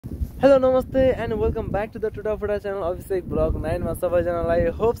Hello नमस्ते and welcome back to the टुटाफुटा channel Abhishek blog 9 मा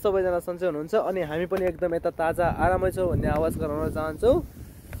सबैजनालाई होप सबैजना सन्चै हुनुहुन्छ अनि हामी पनि एकदम यता ताजा आरामै छौँ भन्ने आवाज गराउन चाहन्छौँ।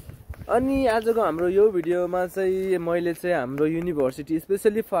 अनि आजको हाम्रो यो भिडियोमा चाहिँ मैले चाहिँ हाम्रो युनिभर्सिटी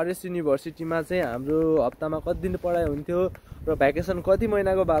स्पेशली फरेस्ट युनिभर्सिटीमा चाहिँ हाम्रो हप्तामा कति दिन पढाइ हुन्थ्यो र भ्याकेसन कति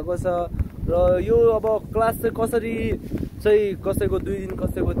महिनाको भएको छ र यो अब क्लास चाहिँ कसरी चाहिँ कसैको 2 दिन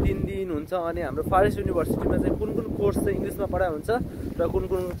कसैको 3 दिन हुन्छ अनि हाम्रो फरेस्ट युनिभर्सिटीमा चाहिँ कुन कुन कोर्स चाहिँ इङ्ग्लिसमा पढाइ हुन्छ र कुन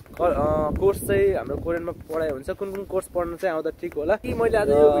कुन कोर्स चाहिँ हाम्रो कोरियनमा पढाइ हुन्छ कुन कुन कोर्स पढ्न चाहिँ आउँदा ठिक होला कि मैले आज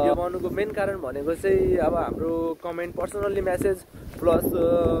यो भिडियो बनाउनुको मेन कारण भनेको चाहिँ अब हाम्रो कमेन्ट पर्सनल्ली मेसेज प्लस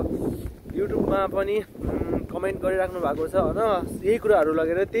युट्युबमा पनि कमेन्ट गरिराख्नु भएको छ हैन यही कुराहरू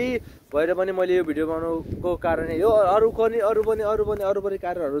लगेर त्यही भएर पनि मैले यो भिडियो बनाउनुको कारण यो अरु पनि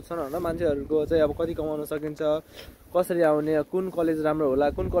कारणहरू छन् हैन मान्छेहरुको चाहिँ अब कति कमाउन सकिन्छ कसरी आउने कुन कलेज राम्रो होला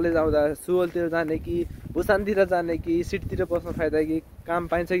कुन कलेज आउँदा सुवलतिर जाने कि भुसानतिर जाने कि सिटतिर बस्न फाइदा कि काम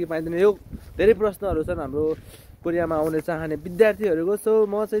पाइन्छ कि पाइँदैन यो धेरै प्रश्नहरू छन् हाम्रो कोरियामा आउने चाहने विद्यार्थीहरुको सो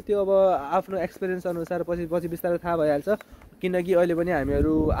म चाहिँ त्यो अब आफ्नो एक्सपिरियन्स अनुसार पछि बिस्तारै थाहा भइहाल्छ किनकि अहिले पनि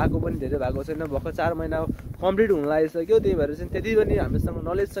हामीहरु आको पनि धेरै भएको छैन भर्खर 4 महिना कम्प्लिट हुन लागिसक्यो त्यही भएर चाहिँ त्यति पनि हामीसँग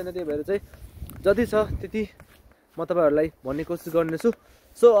नलेज छैन त्यही भएर चाहिँ जति छ त्यति म तपाईहरुलाई भन्ने कोसिस गर्नेछु।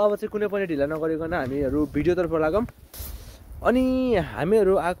 सो अब चाहिँ कुनै पनि ढिला नगरिकन हामीहरु भिडियोतर्फ लागौं। अनि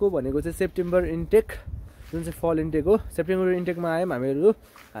हामीहरु आको भनेको चाहिँ सेप्टेम्बर इन्टेक जुन चाहिँ फल इन्टेक हो सेप्टेम्बर इन्टेकमा आयौं हामीहरु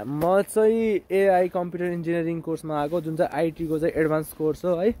म चाहिँ एआई कम्प्युटर इन्जिनियरिङ कोर्समा आएको जुन चाहिँ आईटी को चाहिँ एडभान्स कोर्स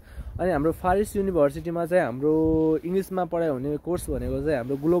हो है। अनि हाम्रो फरेस्ट युनिभर्सिटीमा चाहिँ हाम्रो इंग्लिशमा पढाइ हुने कोर्स भनेको चाहिँ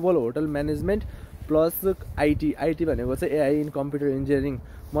हाम्रो global hotel management plus IT भनेको चाहिँ एआई इन कम्प्युटर इन्जिनियरिङ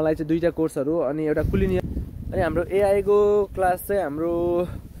मलाई चाहिँ दुईटा कोर्सहरु अनि एउटा कुलिनियर अनि हाम्रो एआई को क्लास चाहिँ हाम्रो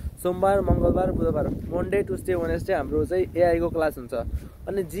सोमबार मंगलबार बुधबार मन्डे ट्युसडे वेडनेसडे हाम्रो चाहिँ एआई को क्लास हुन्छ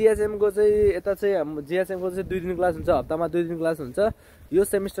अनि जीएचएम को चाहिँ यता चाहिँ जीएचएम को चाहिँ 2 दिन क्लास हुन्छ हप्तामा 2 दिन क्लास हुन्छ। यो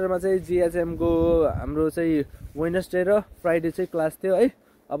सेमिस्टरमा चाहिँ जीएचएम को हाम्रो चाहिँ वेडनेसडे र फ्राइडे चाहिँ क्लास थियो है।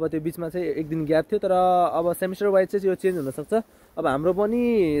 अब त्यो बीचमा चाहिँ 1 दिन ग्याप थियो तर अब सेमिस्टर वाइज चाहिँ यो चेन्ज हुन सक्छ। अब हाम्रो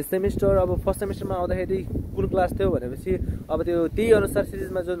पनि सेमिस्टर अब फर्स्ट सेमिस्टरमा आउँदाखेरि कुन क्लास थियो भनेपछि अब त्यो त्यही अनुसार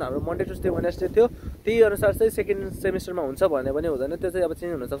सिरिजमा जुन हाम्रो मन्डे ट्युसडे वेडनेसडे थियो त्यही अनुसार चाहिँ सेकेन्ड सेमिस्टरमा हुन्छ भन्ने पनि हुँदैन त्यो चाहिँ अब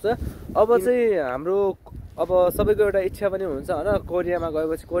चेन्ज हुन सक्छ। अब चाहिँ हाम्रो अब सबैको एउटा इच्छा पनि हुन्छ हैन कोरियामा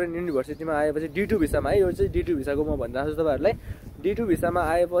गएपछि कोरियन युनिभर्सिटीमा आएपछि D2 भिसामा है यो चाहिँ D2 भिसाको म भनिराछु तपाईहरुलाई D2 भिसामा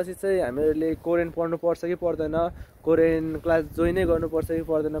आएपछि चाहिँ हामीले कोरियन पढ्नु पर्छ कि पर्दैन कोरियन क्लास जोइनै गर्नुपर्छ कि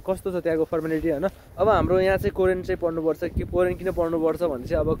पर्दैन कस्तो छ त्यहाँको फर्मालिटी हैन। अब हाम्रो यहाँ चाहिँ कोरियन चाहिँ पढ्नुपर्छ कि कोरियन किन पढ्नुपर्छ भने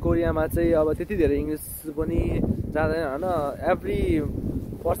चाहिँ अब कोरियामा चाहिँ अब त्यति धेरै इंग्लिश पनि जान्दैन हैन एभ्री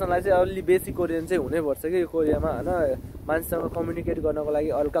पर्सनलाई चाहिँ अलि बेसिक कोरियन चाहिँ हुनैपर्छ कि कोरियामा हैन मान्छेसँग कम्युनिकेट गर्नको लागि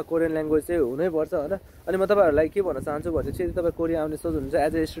हल्का कोरियन ल्याङ्ग्वेज चाहिँ हुनैपर्छ हैन। अनि म तपाईहरुलाई के भन्न चाहन्छु भने चाहिँ तपाई कोरिया आउने सोच्नुहुन्छ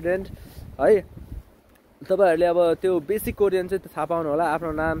एज ए स्टुडेन्ट है तपाईहरुले अब त्यो बेसिक कोरियन चाहिँ थाहा पाउनु होला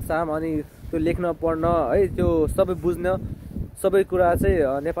आफ्नो नाम साम अनि त्यो लेख्न पढ्न है त्यो सबै बुझ्न सबै कुरा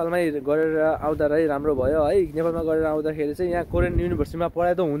चाहिँ नेपालमै गरेर आउँदा रै राम्रो भयो है। नेपालमा गरेर आउँदाखेरि चाहिँ यहाँ कोरियन युनिभर्सिटीमा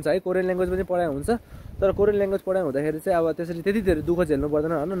पढाइ त हुन्छ है कोरियन ल्याङ्ग्वेज पनि पढाइ हुन्छ तर कोरियन ल्याङ्ग्वेज पढाइ हुँदाखेरि चाहिँ अब त्यसरी त्यति धेरै दुःख झेल्नु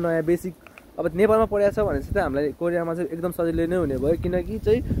पर्दैन हैन नयाँ बेसिक अब नेपालमा पढाएको छ भने चाहिँ हामीलाई कोरियामा चाहिँ एकदम सजिलै नै हुने भयो किनकि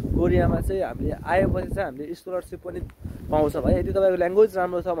चाहिँ कोरियामा चाहिँ हामीले आएपछि चाहिँ हामीले स्कलरशिप पनि पाउँछ भाइ यदि तपाईको ल्याङ्ग्वेज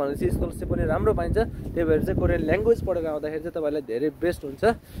राम्रो छ भने चाहिँ स्कलरशिप पनि राम्रो पाइन्छ त्यही भएर चाहिँ कोरियन ल्याङ्ग्वेज पढेर आउँदाखेरि चाहिँ तपाईलाई धेरै बेस्ट हुन्छ।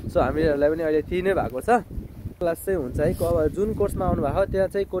 सो हामीहरुलाई पनि अहिले त्यही नै भएको छ क्लास चाहिँ हुन्छ है अब जुन कोर्समा आउनु भएको त्यहाँ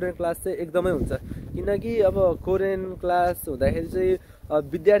चाहिँ कोरियन क्लास चाहिँ एकदमै हुन्छ किनकि अब कोरियन क्लास हुँदाखेरि चाहिँ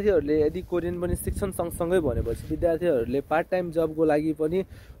विद्यार्थीहरूले यदि कोरियन पनि शिक्षण सँगसँगै भनेपछि विद्यार्थीहरूले पार्ट टाइम जबको लागि पनि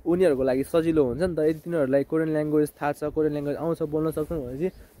उनीहरूको लागि सजिलो हुन्छ नि त यदि तिनीहरूलाई कोरियन ल्याङ्ग्वेज थाहा छ कोरियन ल्याङ्ग्वेज आउँछ बोल्न सक्छन् भनेपछि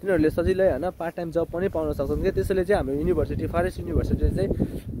तिनीहरूले सजिलै हैन पार्ट टाइम जब पनि पाउन सक्छन् के त्यसैले चाहिँ हाम्रो युनिभर्सिटी फरेस्ट युनिभर्सिटीले चाहिँ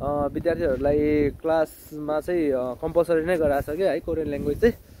विद्यार्थीहरूलाई क्लासमा चाहिँ कम्पलसरी नै गराएको छ के है कोरियन ल्याङ्ग्वेज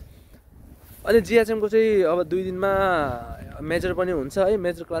चाहिँ। अनि जीएचएम को चाहिँ अब 2 दिनमा मेजर पनि हुन्छ है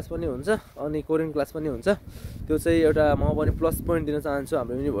मेजर क्लास पनि हुन्छ अनि कोरियन क्लास पनि हुन्छ त्यो चाहिँ एउटा म पनि प्लस पोइन्ट दिन चाहन्छु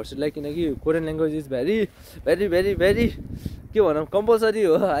हाम्रो युनिभर्सिटीलाई किनकि कोरियन ल्याङ्ग्वेज इज भेरी के भनौँ कम्पलसरी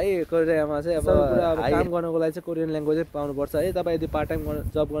हो है कोरियामा चाहिँ अब काम गर्नको लागि चाहिँ कोरियन ल्याङ्ग्वेजै पाउनुपर्छ है। तपाईँ यदि पार्ट टाइम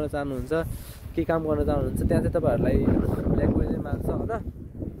जब गर्न चाहनुहुन्छ के काम गर्न चाहनुहुन्छ त्यहाँ चाहिँ तपाईँहरूलाई ल्याङ्ग्वेजै माग्छ हैन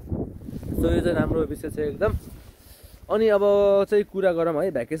सो यो चाहिँ राम्रो विषय छ एकदम। अनि अब चाहिँ कुरा गरौँ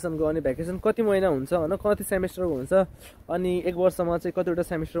है भ्याकेसनको अनि भ्याकेसन कति महिना हुन्छ हैन कति सेमेस्टर हुन्छ अनि 1 वर्षमा चाहिँ कतिवटा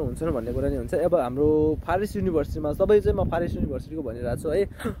सेमेस्टर हुन्छन् भन्ने कुरा नि हुन्छ। अब हाम्रो फरेस्ट युनिभर्सिटीमा सबै चाहिँ म फरेस्ट युनिभर्सिटीको भनिरहेको छु है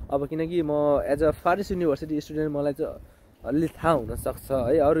अब किनकि म as a forest university student मलाई चाहिँ अलि थाहा हुन सक्छ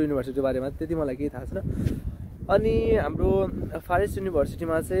है अरु युनिभर्सिटीको बारेमा त्यति मलाई केही थाहा छैन। अनि हाम्रो फरेस्ट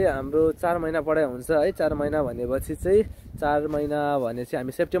युनिभर्सिटीमा चाहिँ हाम्रो 4 महिना पढाइ हुन्छ है 4 महिना भनेपछि चाहिँ 4 महिना भने चाहिँ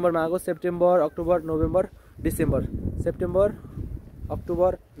हामी सेप्टेम्बरमा आएको September October November December September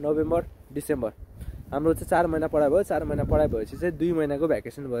October November December हाम्रो चाहिँ 4 महिना पढाइ भयो 4 महिना पढाइ भएपछि चाहिँ 2 महिनाको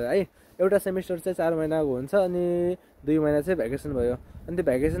भ्याकेसन भयो है एउटा सेमिस्टर चाहिँ 4 महिनाको हुन्छ अनि 2 महिना चाहिँ भ्याकेसन भयो अनि त्यो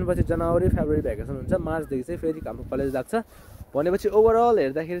भ्याकेसन पछि जनवरी फेब्रुअरी भ्याकेसन हुन्छ मार्चदेखि चाहिँ फेरि हाम्रो कलेज लाग्छ भनेपछि ओभरअल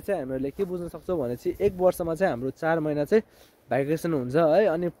हेर्दाखेरि चाहिँ हामीले के बुझ्न सक्छौँ भने चाहिँ एक वर्षमा चाहिँ हाम्रो 4 महिना चाहिँ भ्याकेसन हुन्छ है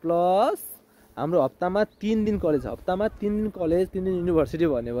अनि प्लस हाम्रो हप्तामा 3 दिन कलेज हप्तामा 3 दिन कलेज 3 दिन युनिभर्सिटी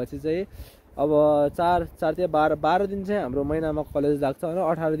भनेपछि चाहिँ अब 4 4 12 दिन चाहिँ हाम्रो महिनामा कलेज लाग्छ होइन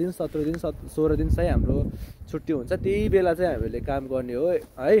 18 दिन 17 दिन 16 दिन चाहिँ हाम्रो छुट्टी हुन्छ त्यही बेला चाहिँ हामीले काम गर्ने हो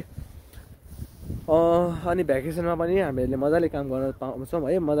है अनि भ्याकेसनमा पनि हामीले मजाले काम गर्न पाउँछौँ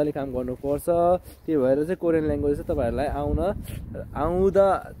है मजाले काम गर्नुपर्छ त्यही भएर चाहिँ कोरियन ल्याङ्ग्वेज चाहिँ तपाईँहरूलाई आउँदा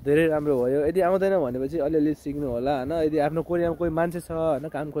धेरै राम्रो भयो यदि आउँदैन भनेपछि अलिअलि सिक्नु होला होइन यदि आफ्नो कोरियामा कोही मान्छे छ होइन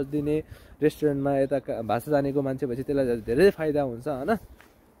काम खोजिदिने रेस्टुरेन्टमा यता भाषा जानेको मान्छे भएपछि त्यसलाई धेरै फाइदा हुन्छ होइन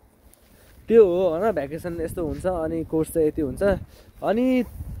त्यो हो होइन भ्याकेसन यस्तो हुन्छ अनि कोर्स चाहिँ यति हुन्छ अनि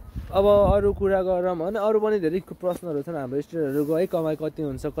अब अरू कुरा गरौँ होइन अरू पनि धेरै प्रश्नहरू छन् हाम्रो स्टुडेन्टहरूको है कमाइ कति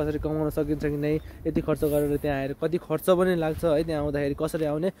हुन्छ कसरी कमाउन सकिन्छ कि नै यति खर्च गरेर त्यहाँ आएर कति खर्च पनि लाग्छ है त्यहाँ आउँदाखेरि कसरी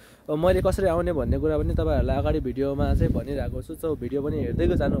आउने मैले कसरी आउने भन्ने कुरा पनि तपाईँहरूलाई अगाडि भिडियोमा चाहिँ भनिरहेको छु सो भिडियो पनि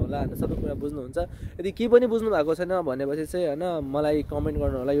हेर्दैको जानु होला होइन सबै कुरा बुझ्नुहुन्छ यदि केही पनि बुझ्नु भएको छैन भनेपछि चाहिँ होइन मलाई कमेन्ट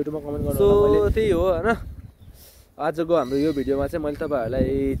गर्नु होला युट्युबमा कमेन्ट गर्नु होला मैले त्यही हो होइन आजको हाम्रो यो भिडियोमा चाहिँ मैले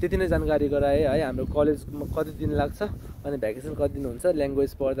तपाईँहरूलाई त्यति नै जानकारी गराएँ है हाम्रो कलेजमा कति दिन लाग्छ अनि भ्याकेसन कति दिन हुन्छ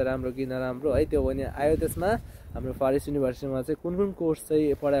ल्याङ्ग्वेज पढ्दा राम्रो कि नराम्रो है त्यो पनि आयो त्यसमा हाम्रो फारेस्ट युनिभर्सिटीमा चाहिँ कुन कोर्स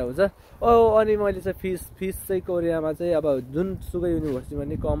चाहिँ पढाइ हुन्छ अनि मैले चाहिँ फिस चाहिँ कोरियामा चाहिँ अब जुनसुकै युनिभर्सिटीमा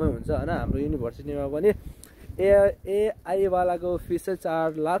नि कमै हुन्छ होइन हाम्रो युनिभर्सिटीमा पनि एआईवालाको फिस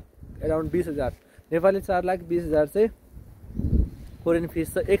चाहिँ 4 लाख एराउन्ड 20,000 नेपाली 4,20,000 चाहिँ कोरियन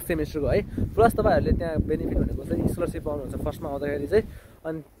फिस छ एक सेमिस्टरको है प्लस तपाईँहरूले त्यहाँ बेनिफिट भनेको चाहिँ स्कलरसिप पाउनुहुन्छ फर्स्टमा आउँदाखेरि चाहिँ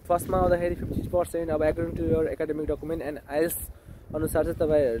अनि फर्स्टमा आउँदाखेरि 50% अब according to your academic document and IELTS अनुसार चाहिँ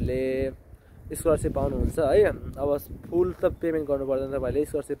तपाईँहरूले स्कलरसिप पाउनुहुन्छ है अब फुल त पेमेन्ट गर्नु पर्दैन तपाईँहरूले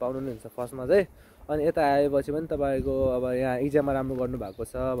स्कलरसिप पाउनु नै हुन्छ फर्स्टमा चाहिँ अनि यता आएपछि पनि तपाईँको अब यहाँ इक्जाममा राम्रो गर्नुभएको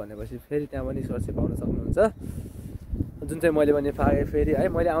छ भनेपछि फेरि त्यहाँ पनि स्कलरसिप पाउन सक्नुहुन्छ जुन चाहिँ मैले भने पाएँ फेरि है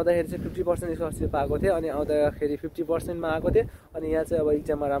मैले आउँदाखेरि चाहिँ 50% स्कलरसिप पाएको थिएँ अनि आउँदाखेरि 50%मा आएको थिएँ अनि यहाँ चाहिँ अब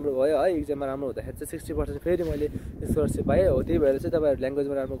इक्जाममा राम्रो भयो है इक्जाममा राम्रो हुँदाखेरि चाहिँ 60% फेरि मैले स्कलरसिप पाएँ हो त्यही भएर चाहिँ तपाईँहरू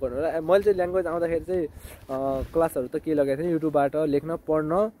ल्याङ्ग्वेजमा राम्रो गर्नु होला मैले चाहिँ ल्याङ्ग्वेज आउँदाखेरि चाहिँ क्लासहरू त के लगाएको थिएँ युट्युबबाट लेख्न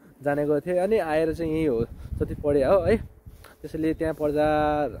पढ्न जानेको थिएँ अनि आएर चाहिँ यही हो जति पढेँ हो है त्यसैले त्यहाँ पढ्दा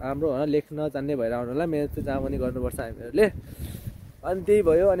राम्रो होइन लेख्न जान्ने भएर आउनु होला मेहनत चाहिँ जहाँ पनि गर्नुपर्छ हामीहरूले अनि त्यही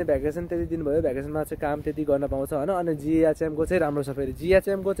भयो अनि भ्याकेसन त्यति दिन भयो भ्याकेसनमा चाहिँ काम त्यति गर्न पाउँछ होइन अनि जिएचएमको चाहिँ राम्रो छ फेरि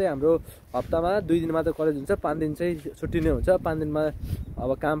जिएचएमको चाहिँ हाम्रो हप्तामा 2 दिन मात्र कलेज हुन्छ 5 दिन चाहिँ छुट्टी नै हुन्छ 5 दिनमा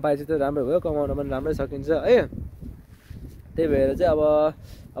अब काम पाएपछि त राम्रो भयो कमाउन पनि राम्रै सकिन्छ है त्यही भएर चाहिँ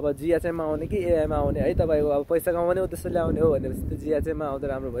अब जिएचएममा आउने कि एआईमा आउने है तपाईँको अब पैसा कमाउने उद्देश्यले आउने हो भनेपछि त जिएचएममा आउँदा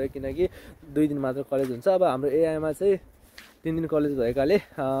राम्रो भयो किनकि 2 दिन मात्र कलेज हुन्छ अब हाम्रो एआईमा चाहिँ 3 दिन कलेज भएकाले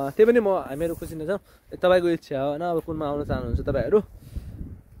त्यही पनि हामीहरू खुसी नै छौँ तपाईँको इच्छा हो होइन अब कुनमा आउन चाहनुहुन्छ तपाईँहरू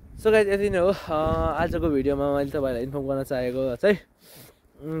सो गाइस यति नै हो आजको भिडियोमा मैले तपाईँहरूलाई इन्फर्म गर्न चाहेको चाहिँ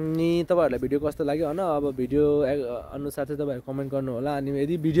अनि तपाईँहरूलाई भिडियो कस्तो लाग्यो होइन अब भिडियो अनुसार चाहिँ तपाईँहरू कमेन्ट गर्नु होला अनि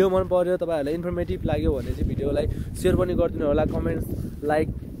यदि भिडियो मन पर्यो तपाईँहरूलाई इन्फर्मेटिभ लाग्यो भने चाहिँ भिडियोलाई सेयर पनि गरिदिनु होला कमेन्ट्स लाइक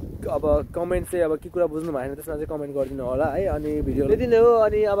अब कमेन्ट चाहिँ अब के कुरा बुझ्नु भएन त्यसमा चाहिँ कमेन्ट गरिदिनु होला है अनि भिडियो यति नै हो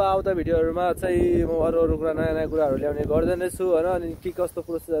अनि अब आउँदा भिडियोहरूमा चाहिँ म अरू कुरा नयाँ कुराहरू ल्याउने गर्दैन छु होइन अनि के कस्तो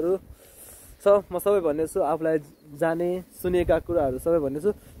प्रोसेसहरू छ म सबै भन्नेछु आफूलाई जाने सुनेका कुराहरू सबै भन्नेछु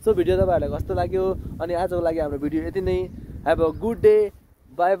सो भिडियो तपाईँहरूलाई कस्तो लाग्यो अनि आजको लागि हाम्रो भिडियो यति नै have a good day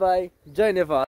by by Jay Nepal